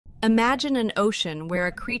Imagine an ocean where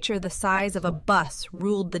a creature the size of a bus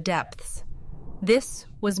ruled the depths. This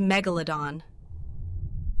was Megalodon.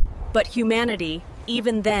 But humanity,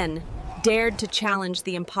 even then, dared to challenge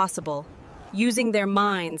the impossible, using their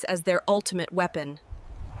minds as their ultimate weapon.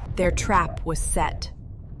 Their trap was set.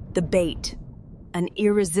 The bait, an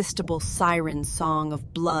irresistible siren song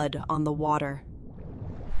of blood on the water.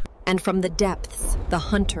 And from the depths, the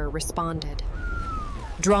hunter responded,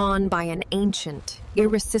 drawn by an ancient,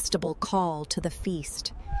 irresistible call to the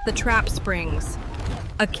feast. The trap springs,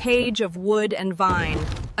 a cage of wood and vine,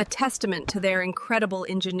 a testament to their incredible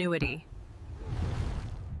ingenuity.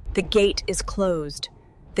 The gate is closed,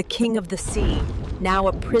 the king of the sea, now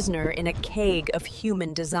a prisoner in a keg of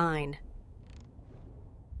human design.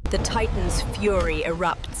 The Titan's fury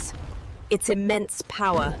erupts, its immense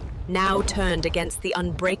power now turned against the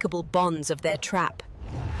unbreakable bonds of their trap.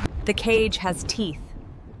 The cage has teeth.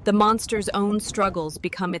 The monster's own struggles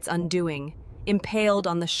become its undoing, impaled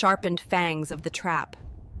on the sharpened fangs of the trap.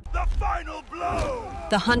 The final blow!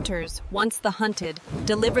 The hunters, once the hunted,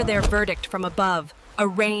 deliver their verdict from above, a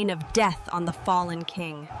rain of death on the fallen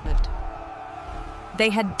king. They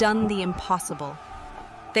had done the impossible.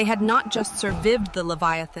 They had not just survived the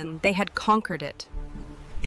Leviathan, they had conquered it.